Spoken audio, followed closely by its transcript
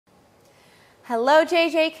Hello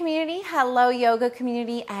JJ community, hello yoga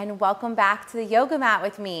community, and welcome back to the yoga mat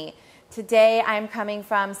with me. Today I'm coming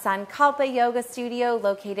from 𝗪𝗏𝗂𝗶𝗲 Yoga Studio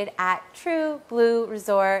located at True Blue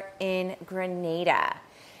Resort in Grenada.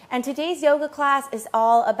 And today's yoga class is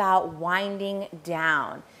all about winding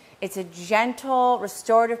down. It's a gentle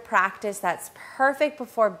restorative practice that's perfect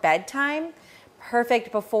before bedtime,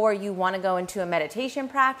 perfect before you want to go into a meditation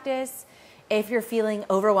practice. If you're feeling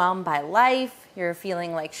overwhelmed by life, you're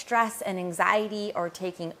feeling like stress and anxiety are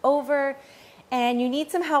taking over, and you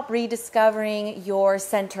need some help rediscovering your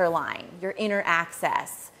center line, your inner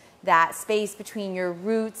access, that space between your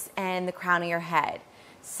roots and the crown of your head.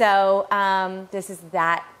 So this is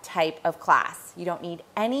that type of class. You don't need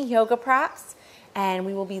any yoga props, and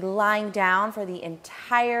we will be lying down for the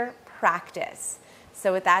entire practice.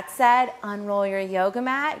 So with that said, unroll your yoga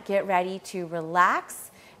mat, get ready to relax,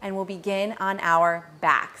 and we'll begin on our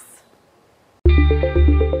backs.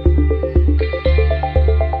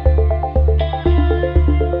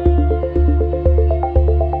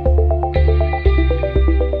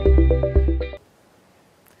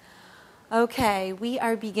 Okay, we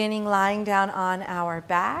are beginning lying down on our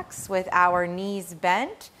backs with our knees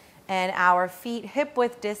bent and our feet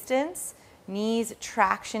hip-width distance, knees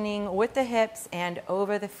tractioning with the hips and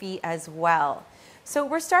over the feet as well. So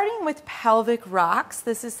we're starting with pelvic rocks.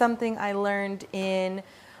 This is something I learned in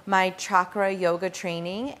my chakra yoga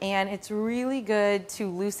training, and it's really good to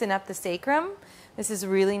loosen up the sacrum. This is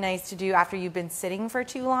really nice to do after you've been sitting for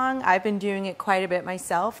too long. I've been doing it quite a bit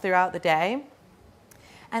myself throughout the day.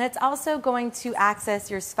 And it's also going to access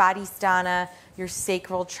your 𝗪𝗏𝗏, your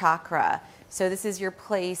sacral chakra. So this is your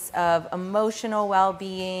place of emotional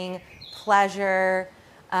well-being, pleasure,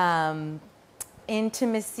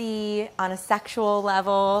 intimacy on a sexual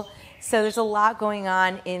level. So there's a lot going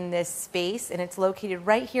on in this space, and it's located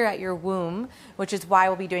right here at your womb, which is why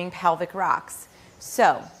we'll be doing pelvic rocks.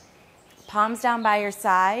 So palms down by your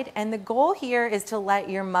side, and the goal here is to let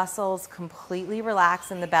your muscles completely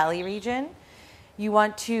relax in the belly region. You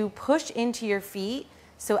want to push into your feet,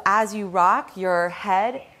 so as you rock, your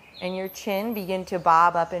head and your chin begin to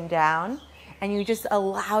bob up and down, and you just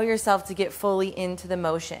allow yourself to get fully into the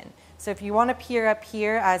motion. So if you want to peer up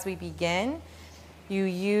here as we begin, you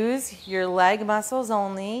use your leg muscles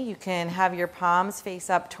only. You can have your palms face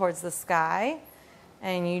up towards the sky,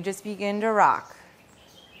 and you just begin to rock.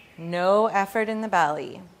 No effort in the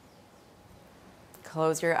belly.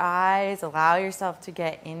 Close your eyes, allow yourself to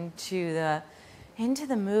get into the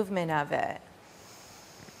movement of it.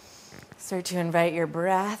 Start to invite your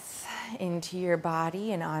breath into your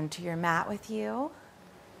body and onto your mat with you.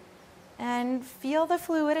 And feel the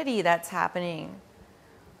fluidity that's happening.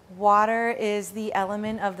 Water is the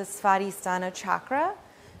element of the 𝗪𝗏𝗏 chakra,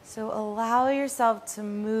 so allow yourself to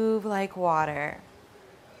move like water.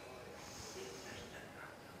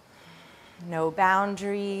 No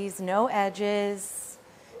boundaries, no edges,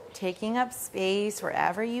 taking up space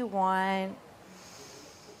wherever you want.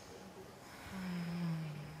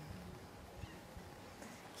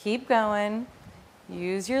 Keep going.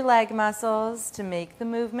 Use your leg muscles to make the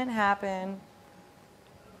movement happen.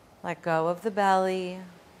 Let go of the belly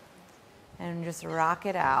and just rock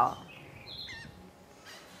it out.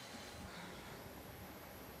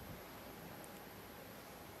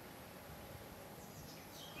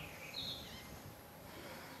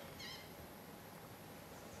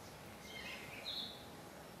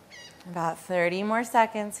 About 30 more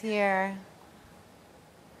seconds here.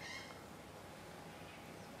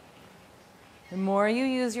 The more you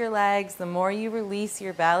use your legs, the more you release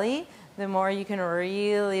your belly, the more you can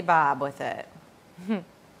really bob with it.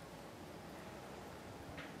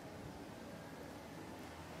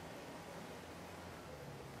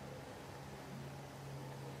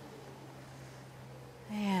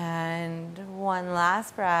 And one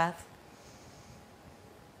last breath.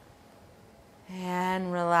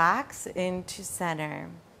 And relax into center.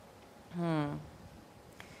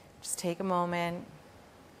 Just take a moment.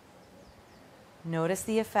 Notice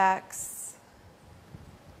the effects.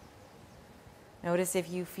 Notice if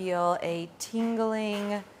you feel a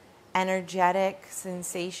tingling, energetic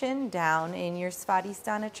sensation down in your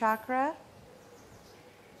𝗪𝗏𝗏 chakra.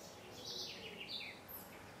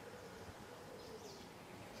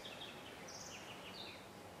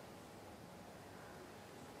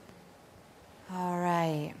 All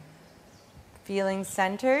right. Feeling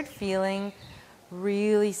centered, feeling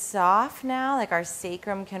really soft now, like our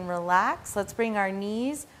sacrum can relax. Let's bring our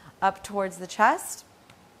knees up towards the chest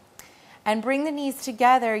and bring the knees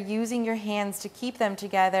together using your hands to keep them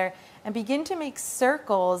together, and begin to make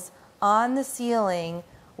circles on the ceiling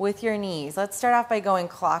with your knees. Let's start off by going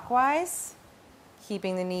clockwise.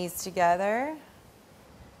 keeping the knees together.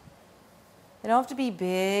 They don't have to be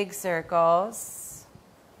big circles.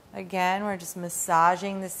 Again, we're just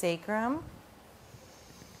massaging the sacrum,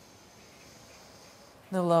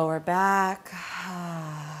 the lower back.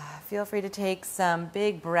 Feel free to take some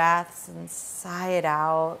big breaths and sigh it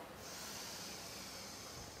out.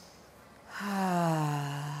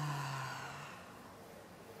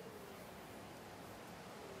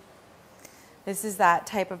 This is that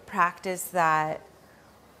type of practice that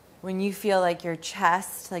when you feel like your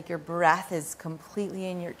chest, like your breath is completely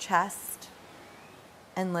in your chest,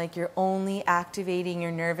 and like you're only activating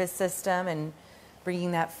your nervous system and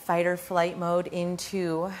bringing that fight or flight mode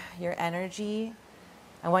into your energy,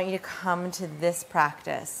 I want you to come to this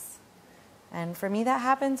practice. And for me, that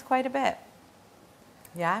happens quite a bit.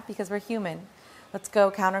 Yeah, because we're human. Let's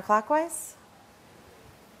go counterclockwise.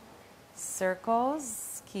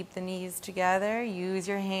 Circles. Keep the knees together. Use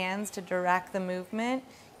your hands to direct the movement.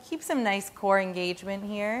 Keep some nice core engagement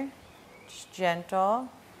here. Just gentle.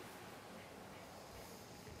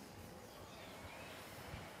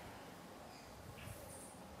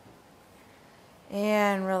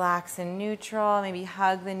 And relax in neutral. Maybe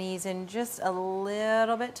hug the knees in just a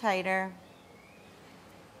little bit tighter.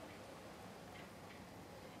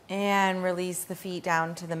 And release the feet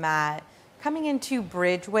down to the mat. Coming into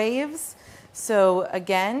bridge waves. So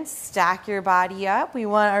again, stack your body up. We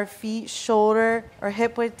want our feet shoulder or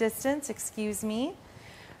hip width distance, excuse me.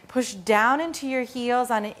 Push down into your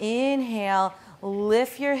heels on an inhale.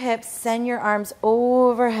 Lift your hips, send your arms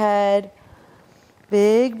overhead.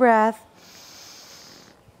 Big breath.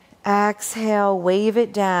 Exhale, wave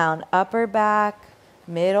it down. Upper back,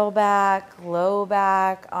 middle back, low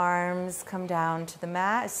back, arms come down to the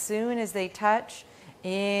mat. As soon as they touch,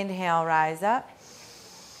 inhale, rise up.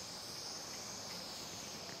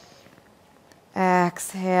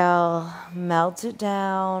 Exhale, melt it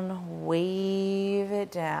down, wave it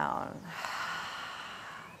down.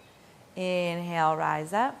 Inhale,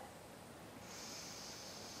 rise up.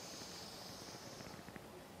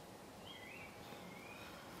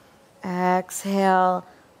 Exhale,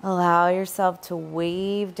 allow yourself to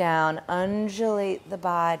wave down, undulate the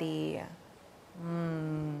body.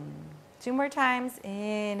 2 more times.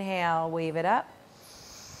 Inhale, wave it up.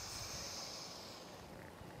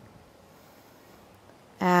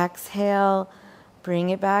 Exhale,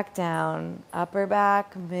 bring it back down. Upper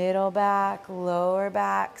back, middle back, lower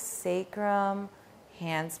back, sacrum,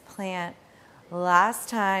 hands plant. Last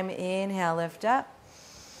time, inhale, lift up.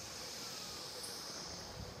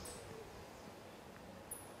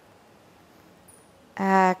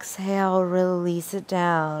 Exhale, release it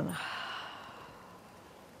down.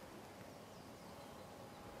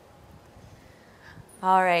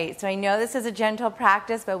 All right, so I know this is a gentle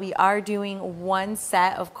practice, but we are doing 1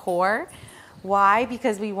 set of core. Why?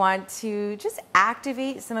 Because we want to just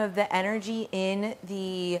activate some of the energy in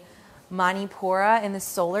the Manipura, in the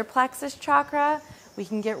solar plexus chakra. We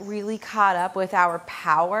can get really caught up with our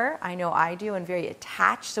power. I know I do, and very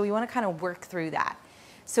attached, so we want to kind of work through that.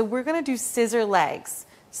 So we're going to do scissor legs.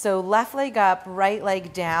 So left leg up, right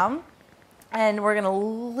leg down, and we're going to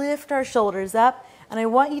lift our shoulders up, and I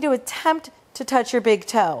want you to attempt to touch your big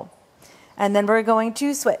toe. And then we're going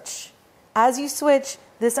to switch. As you switch,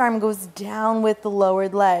 this arm goes down with the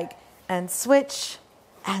lowered leg. And switch,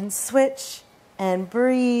 and switch, and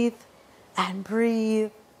breathe, and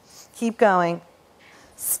breathe. Keep going.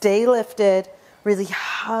 Stay lifted. Really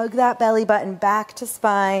hug that belly button back to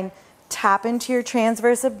spine. Tap into your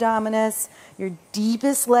transverse abdominis, your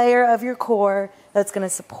deepest layer of your core that's going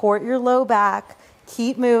to support your low back.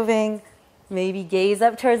 Keep moving. Maybe gaze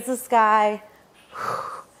up towards the sky.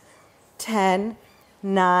 10,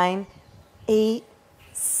 9, 8,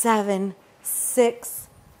 7, 6,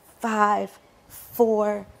 5,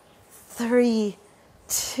 4, 3,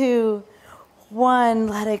 2, 1.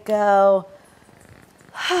 Let it go.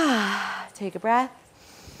 Take a breath.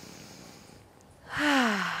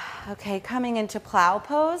 Okay, coming into plow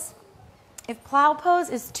pose. If plow pose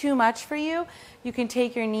is too much for you, you can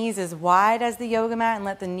take your knees as wide as the yoga mat and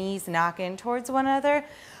let the knees knock in towards one another.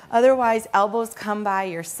 Otherwise, elbows come by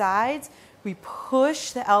your sides. We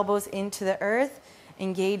push the elbows into the earth,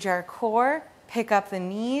 engage our core, pick up the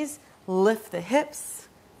knees, lift the hips,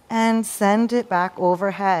 and send it back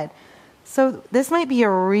overhead. So this might be a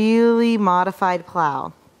really modified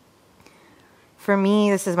plow. For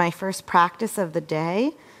me, this is my first practice of the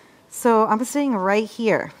day. So I'm sitting right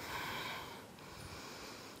here.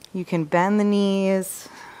 You can bend the knees.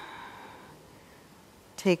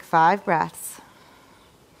 Take 5 breaths.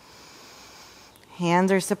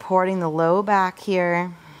 Hands are supporting the low back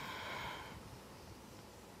here.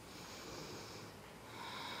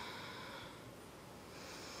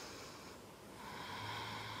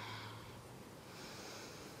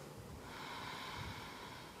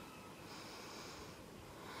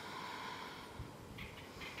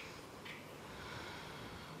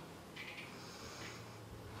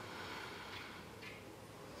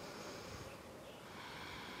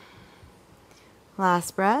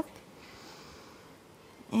 Last breath.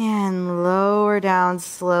 And lower down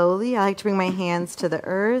slowly. I like to bring my hands to the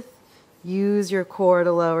earth. Use your core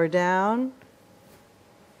to lower down.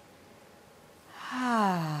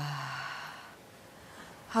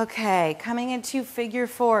 Okay, coming into figure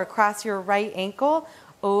four, cross your right ankle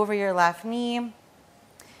over your left knee.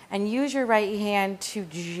 And use your right hand to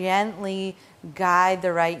gently guide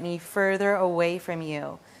the right knee further away from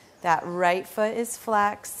you. That right foot is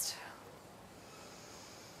flexed.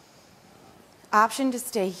 Option to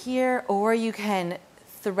stay here, or you can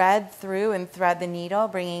thread through and thread the needle,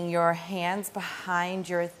 bringing your hands behind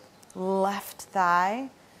your left thigh.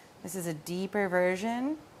 This is a deeper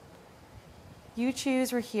version. You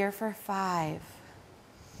choose. We're here for 5.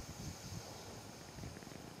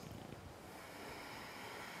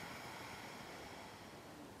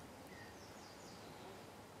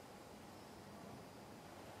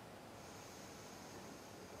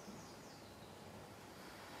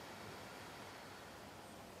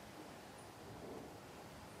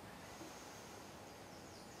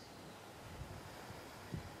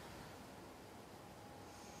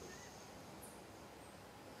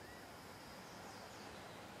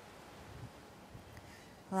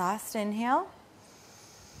 Last inhale.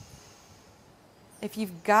 If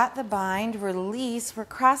you've got the bind, release. We're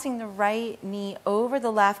crossing the right knee over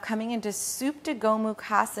the left, coming into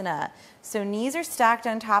𝗬liche𝗵𝗂 So knees are stacked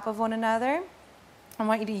on top of one another. I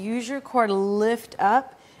want you to use your core to lift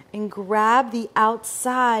up and grab the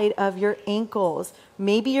outside of your ankles.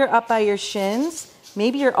 Maybe you're up by your shins.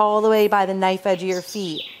 Maybe you're all the way by the knife edge of your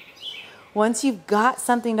feet. Once you've got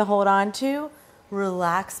something to hold on to,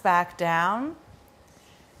 relax back down.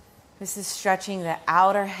 This is stretching the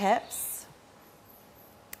outer hips.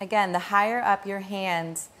 Again, the higher up your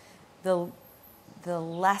hands, the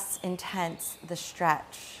less intense the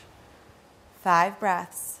stretch. 5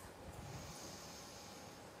 breaths.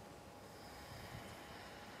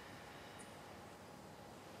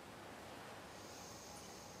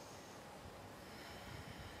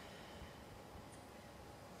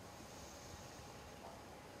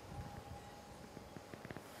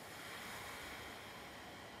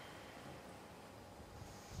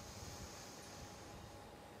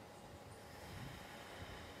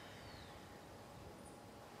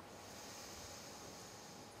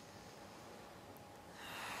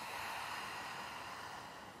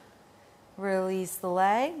 Release the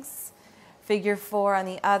legs. Figure 4 on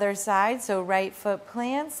the other side. So right foot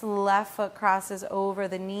plants, left foot crosses over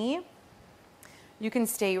the knee. You can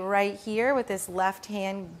stay right here with this left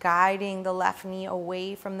hand guiding the left knee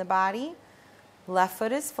away from the body. Left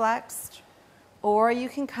foot is flexed. Or you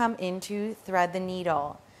can come into thread the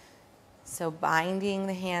needle. So binding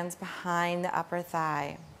the hands behind the upper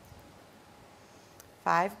thigh.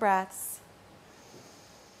 5 breaths.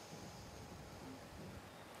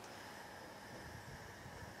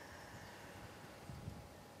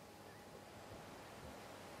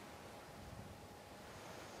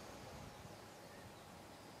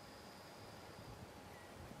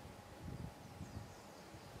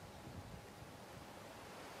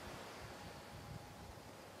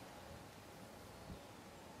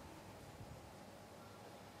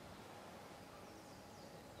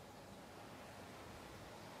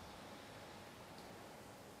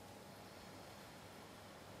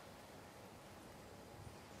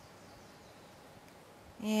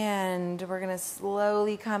 And we're going to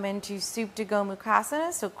slowly come into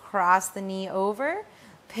𝗬liche𝗵𝗂 So cross the knee over,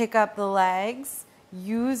 pick up the legs,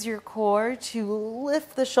 use your core to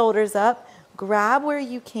lift the shoulders up, grab where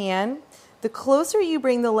you can. The closer you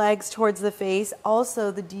bring the legs towards the face,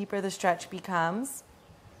 also the deeper the stretch becomes.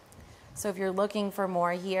 So if you're looking for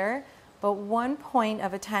more here, but one point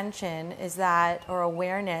of attention is that, or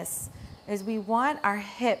awareness, is we want our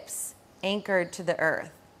hips anchored to the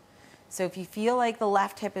earth. So if you feel like the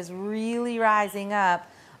left hip is really rising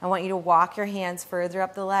up, I want you to walk your hands further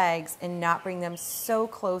up the legs and not bring them so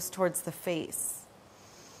close towards the face.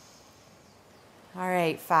 All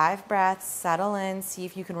right, 5 breaths, settle in, see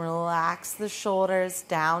if you can relax the shoulders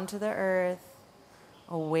down to the earth,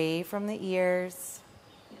 away from the ears.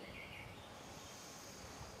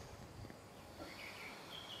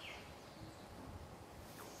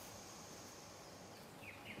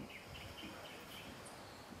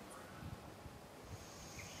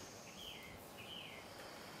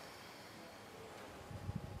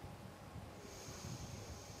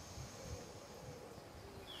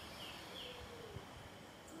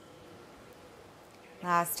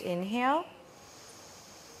 Last inhale.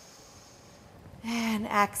 And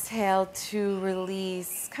exhale to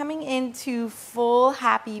release. Coming into full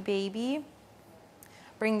happy baby.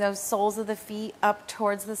 Bring those soles of the feet up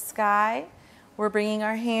towards the sky. We're bringing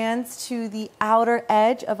our hands to the outer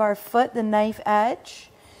edge of our foot, the knife edge.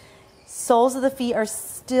 Soles of the feet are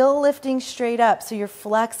still lifting straight up, so you're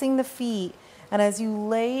flexing the feet. And as you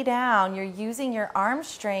lay down, you're using your arm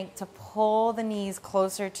strength to pull the knees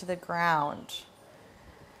closer to the ground.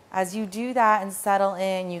 As you do that and settle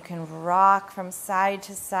in, you can rock from side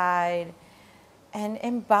to side and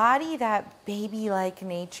embody that baby-like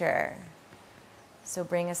nature. So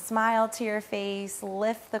bring a smile to your face,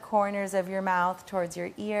 lift the corners of your mouth towards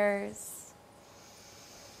your ears.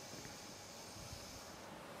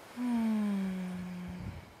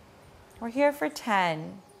 We're here for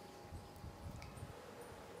 10.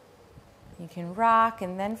 You can rock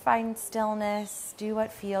and then find stillness. Do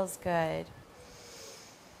what feels good.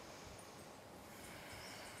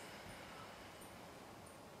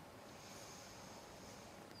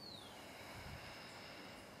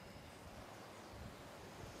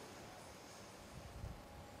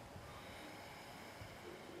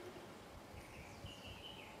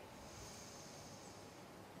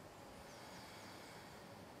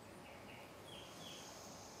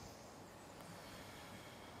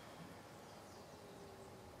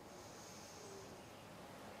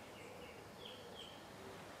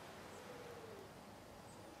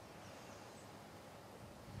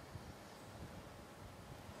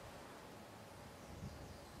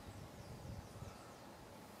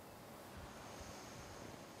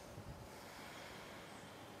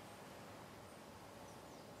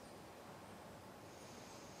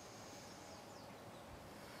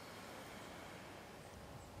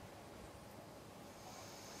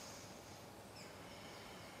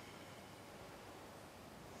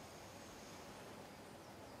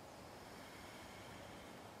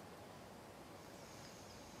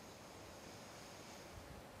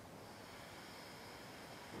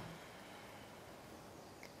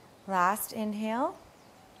 Last inhale.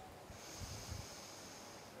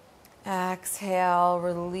 Exhale,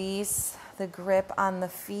 release the grip on the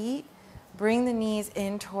feet. Bring the knees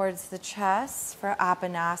in towards the chest for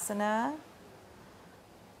Apanasana.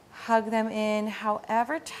 Hug them in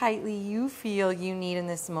however tightly you feel you need in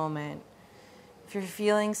this moment. If you're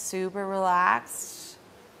feeling super relaxed,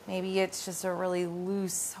 maybe it's just a really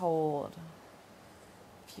loose hold.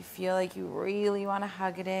 If you feel like you really want to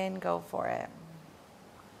hug it in, go for it.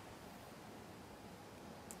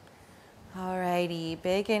 Alrighty,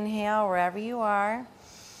 big inhale wherever you are.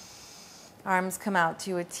 Arms come out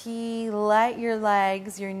to a T. Let your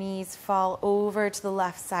legs, your knees fall over to the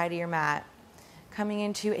left side of your mat. Coming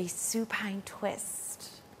into a supine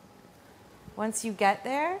twist. Once you get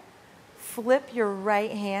there, flip your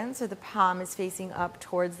right hand so the palm is facing up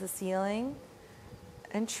towards the ceiling.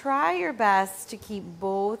 And try your best to keep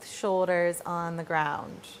both shoulders on the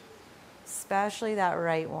ground, especially that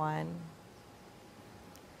right one.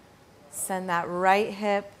 Send that right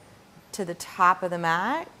hip to the top of the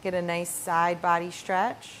mat. Get a nice side body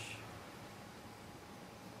stretch.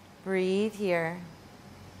 Breathe here.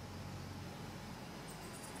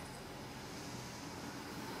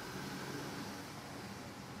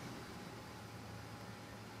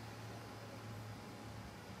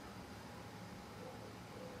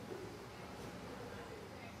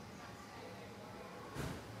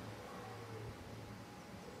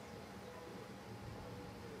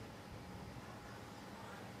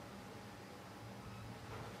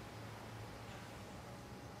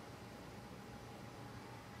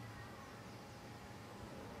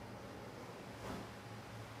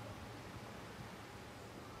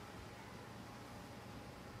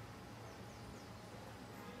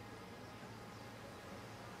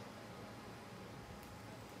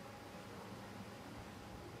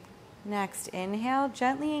 Next, inhale,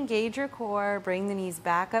 gently engage your core, bring the knees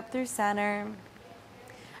back up through center,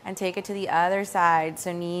 and take it to the other side.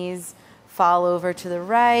 So knees fall over to the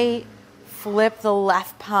right, flip the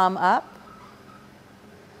left palm up.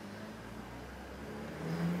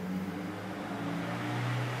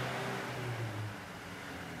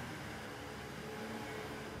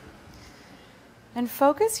 And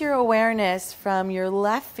focus your awareness from your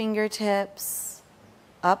left fingertips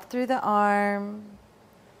up through the arm,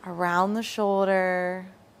 around the shoulder,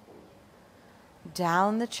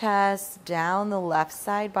 down the chest, down the left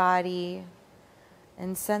side body,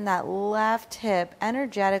 and send that left hip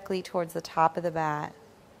energetically towards the top of the mat.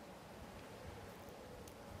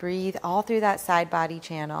 Breathe all through that side body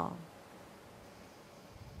channel.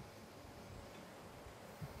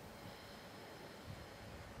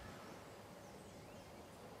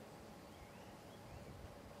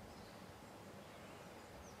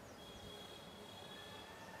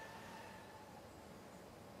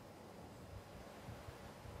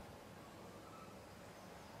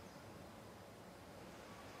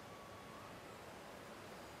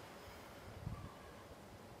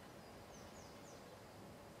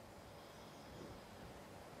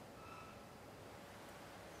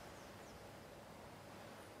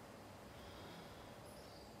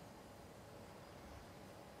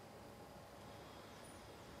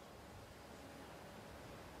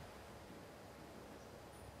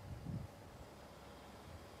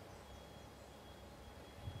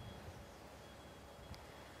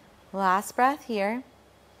 Last breath here.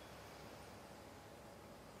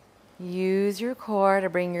 Use your core to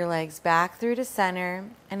bring your legs back through to center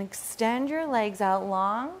and extend your legs out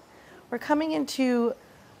long. We're coming into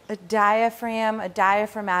a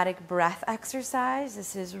diaphragmatic breath exercise.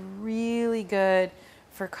 This is really good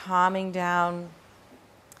for calming down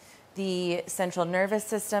the central nervous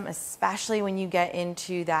system, especially when you get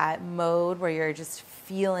into that mode where you're just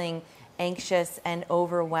feeling anxious and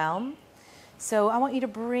overwhelmed. So I want you to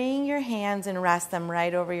bring your hands and rest them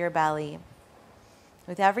right over your belly.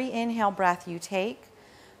 With every inhale breath you take,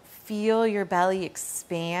 feel your belly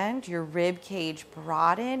expand, your rib cage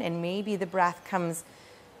broaden, and maybe the breath comes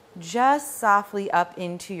just softly up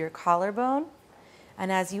into your collarbone.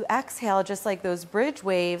 And as you exhale, just like those bridge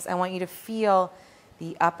waves, I want you to feel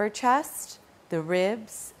the upper chest, the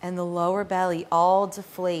ribs, and the lower belly all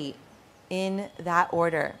deflate in that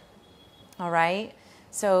order. All right?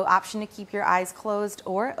 So option to keep your eyes closed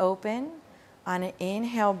or open. On an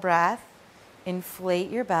inhale breath, inflate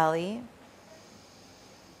your belly.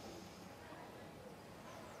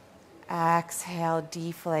 Exhale,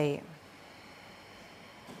 deflate.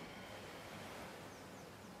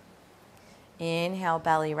 Inhale,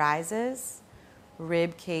 belly rises.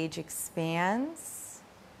 Rib cage expands.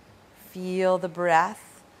 Feel the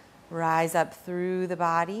breath rise up through the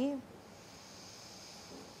body.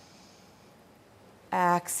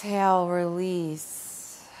 Exhale,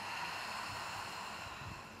 release.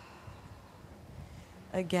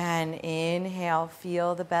 Again, inhale,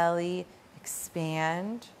 feel the belly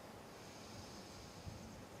expand.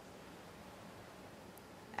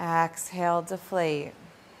 Exhale, deflate.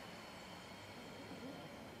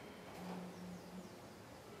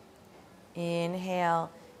 Inhale,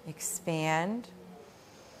 expand.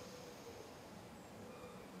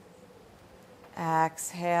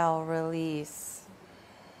 Exhale, release.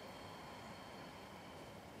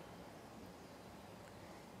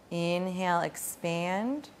 Inhale,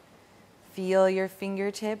 expand. Feel your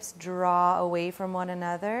fingertips draw away from one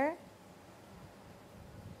another.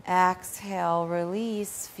 Exhale,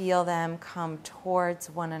 release. Feel them come towards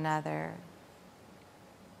one another.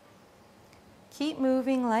 Keep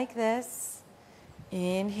moving like this.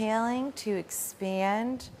 Inhaling to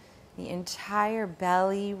expand the entire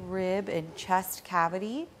belly, rib, and chest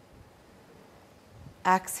cavity.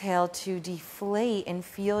 Exhale to deflate and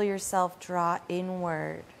feel yourself draw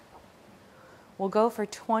inward. We'll go for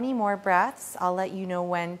 20 more breaths. I'll let you know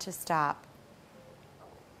when to stop.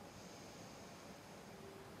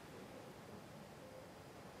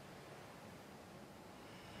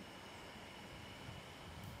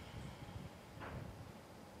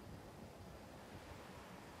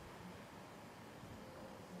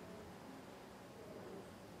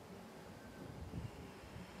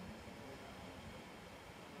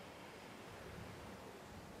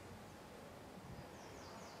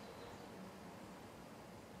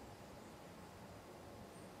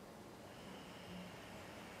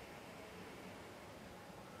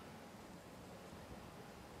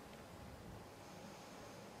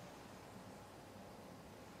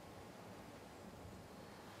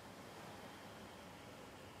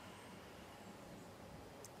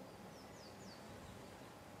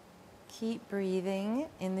 Keep breathing.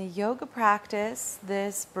 In the yoga practice,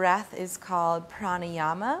 this breath is called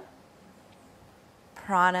pranayama.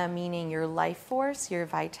 Prana meaning your life force, your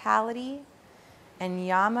vitality, and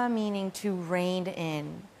yama meaning to rein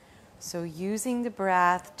in. So using the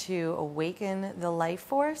breath to awaken the life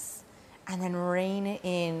force and then rein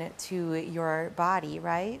in to your body,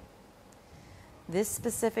 right? This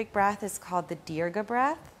specific breath is called the dirgha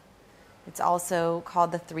breath. It's also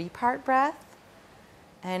called the three-part breath.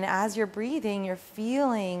 And as you're breathing, you're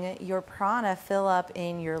feeling your prana fill up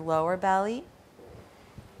in your lower belly,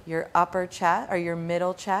 your upper chest, or your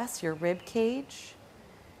middle chest, your rib cage,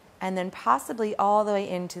 and then possibly all the way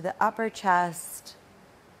into the upper chest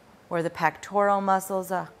where the pectoral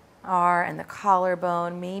muscles are and the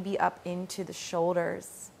collarbone, maybe up into the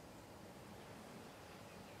shoulders.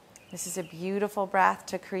 This is a beautiful breath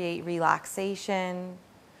to create relaxation,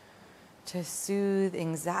 to soothe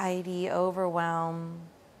anxiety, overwhelm.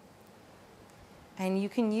 And you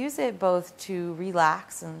can use it both to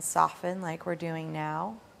relax and soften like we're doing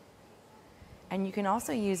now. And you can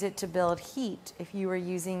also use it to build heat if you were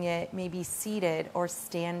using it maybe seated or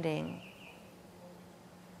standing.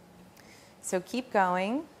 So keep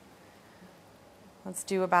going. Let's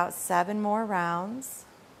do about 7 more rounds.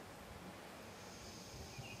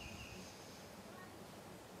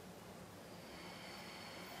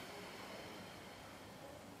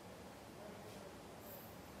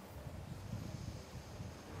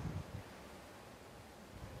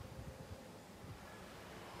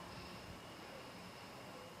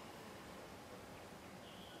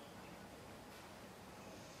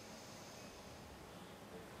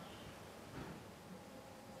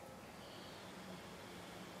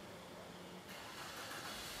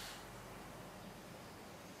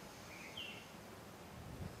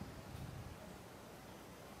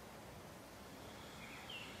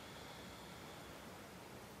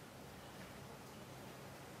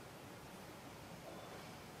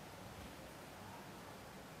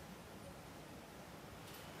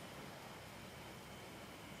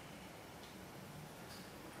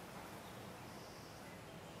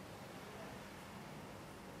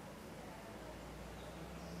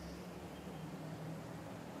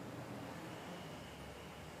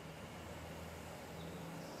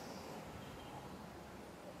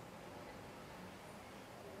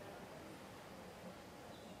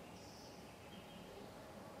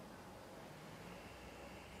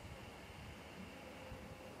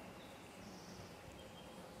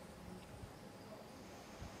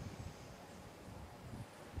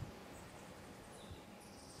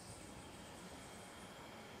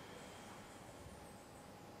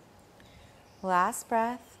 Last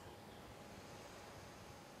breath.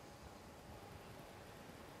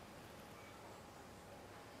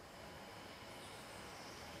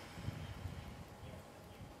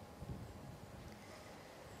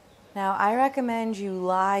 Now, I recommend you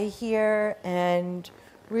lie here and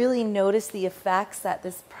really notice the effects that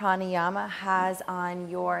this pranayama has on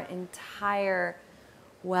your entire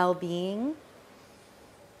well-being.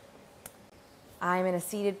 I'm in a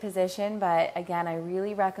seated position, but again, I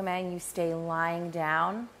really recommend you stay lying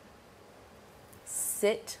down.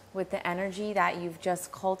 Sit with the energy that you've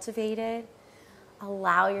just cultivated.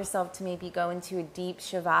 Allow yourself to maybe go into a deep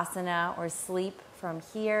shavasana or sleep from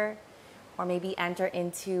here, or maybe enter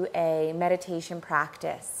into a meditation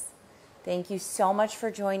practice. Thank you so much for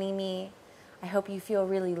joining me. I hope you feel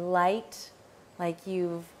really light, like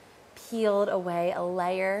you've peeled away a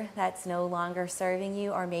layer that's no longer serving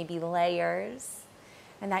you, or maybe layers,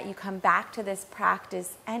 and that you come back to this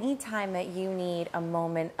practice anytime that you need a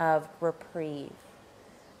moment of reprieve.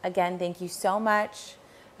 Again, thank you so much.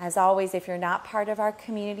 As always, if you're not part of our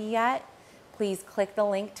community yet, please click the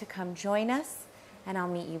link to come join us, and I'll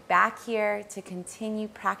meet you back here to continue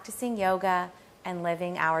practicing yoga and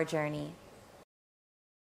living our journey.